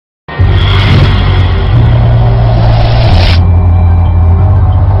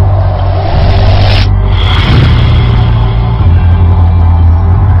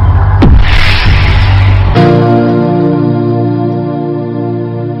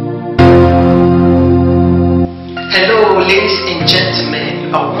Hello ladies and gentlemen,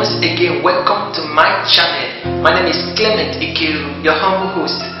 you are once again welcome to my channel. My name is Clement Ikiru, your humble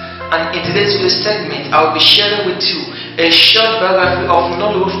host, and in today's video segment I will be sharing with you a short biography of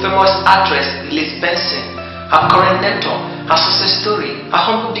Nollywood famous actress Liz Benson, her current mentor, her success story, her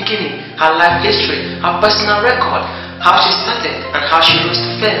humble beginning, her life history, her personal record, how she started and how she rose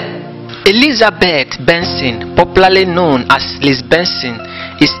to fame. Elizabeth Benson, popularly known as Liz Benson,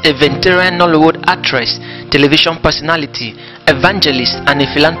 is a veteran Nollywood actress, television personality, evangelist, and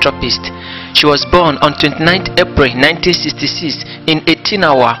a philanthropist. She was born on 29th April 1966 in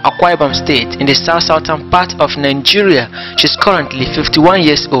Etinawa, Akwa Ibom State, in the southern part of Nigeria. She is currently 51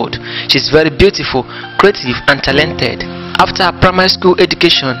 years old. She is very beautiful, creative, and talented. After her primary school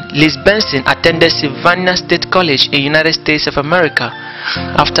education, Liz Benson attended Savannah State College in the United States of America.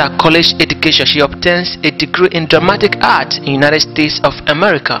 After her college education, she obtains a degree in dramatic art in the United States of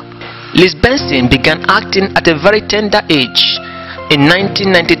America. Liz Benson began acting at a very tender age. In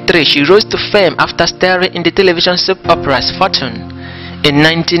 1993, she rose to fame after starring in the television soap opera's Fortune. In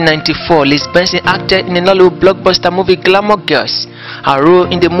 1994, Liz Benson acted in the Nollywood blockbuster movie Glamour Girls. Her role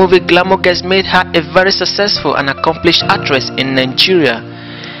in the movie Glamour Girls made her a very successful and accomplished actress in Nigeria.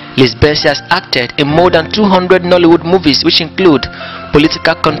 Liz Benson has acted in more than 200 Nollywood movies, which include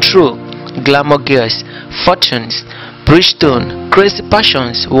Political Control, Glamour Girls, Fortunes, Bridgestone, Crazy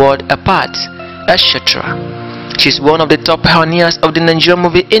Passions, World Apart, etc. She is one of the top pioneers of the Nigerian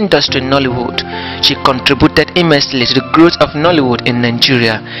movie industry in Nollywood. She contributed immensely to the growth of Nollywood in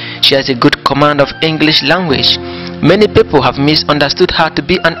Nigeria. She has a good command of English language. Many people have misunderstood her to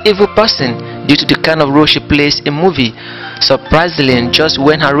be an evil person due to the kind of role she plays in movie. Surprisingly, just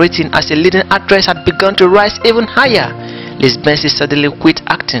when her rating as a leading actress had begun to rise even higher, Liz Benson suddenly quit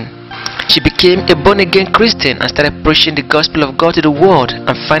acting. She became a born-again Christian and started preaching the gospel of God to the world,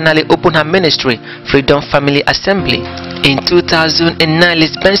 and finally opened her ministry, Freedom Family Assembly. In 2009,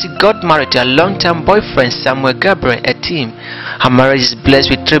 Liz Benson got married to her long-term boyfriend Samuel Gabriel, a team. Her marriage is blessed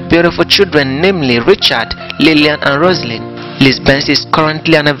with 3 beautiful children, namely Richard, Lillian, and Rosalind. Liz Benson is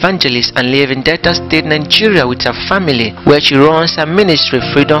currently an evangelist and lives in Delta State, Nigeria with her family, where she runs her ministry,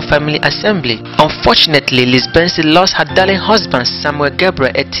 Freedom Family Assembly. Unfortunately, Liz Benson lost her darling husband, Samuel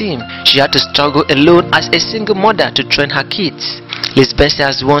Gabriel, a team. She had to struggle alone as a single mother to train her kids. Liz Benson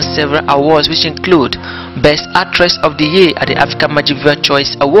has won several awards, which include Best Actress of the Year at the African Magic Viewers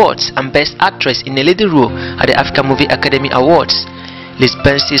Choice Awards and Best Actress in a Leading Role at the African Movie Academy Awards. Liz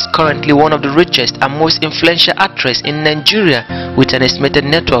Benson is currently one of the richest and most influential actresses in Nigeria with an estimated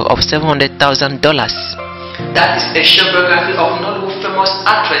net worth of $700,000. That is a short biography of Nollywood famous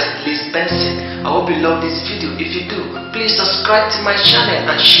actress Liz Benson. I hope you love this video. If you do, please subscribe to my channel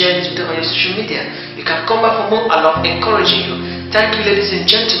and share this video on your social media. You can come back for more. I love encouraging you. Thank you ladies and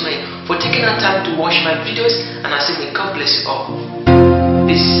gentlemen for taking the time to watch my videos, and I say may God bless you all.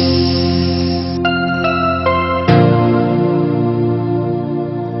 Peace.